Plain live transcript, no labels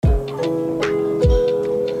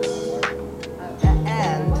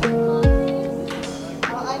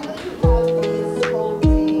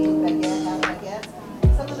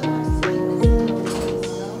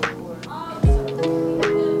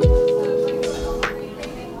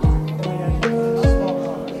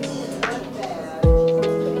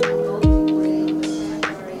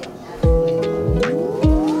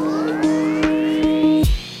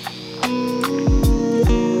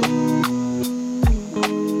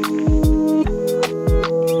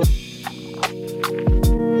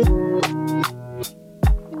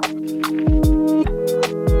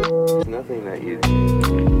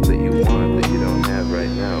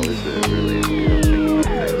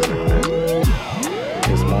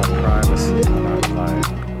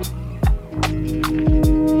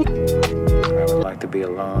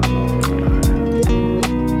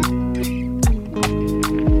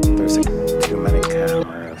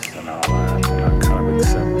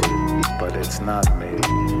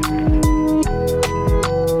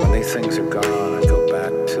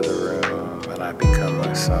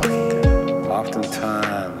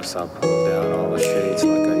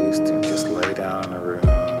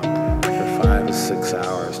6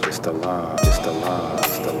 hours just alone, just alone,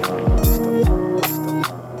 just alone, just alone, just alone,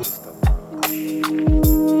 just alone.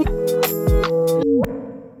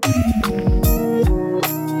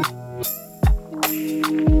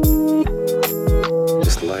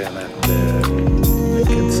 Just lay in that bed and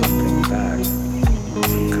get something back,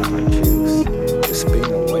 some kind of juice. Just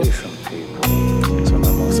being away from people is one of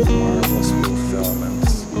the most marvelous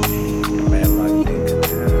fulfillments a man like me can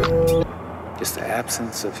have. Just the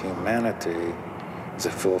absence of humanity is a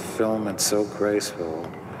fulfillment so graceful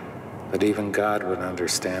that even God would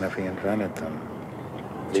understand if he invented them.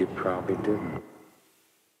 But he probably didn't.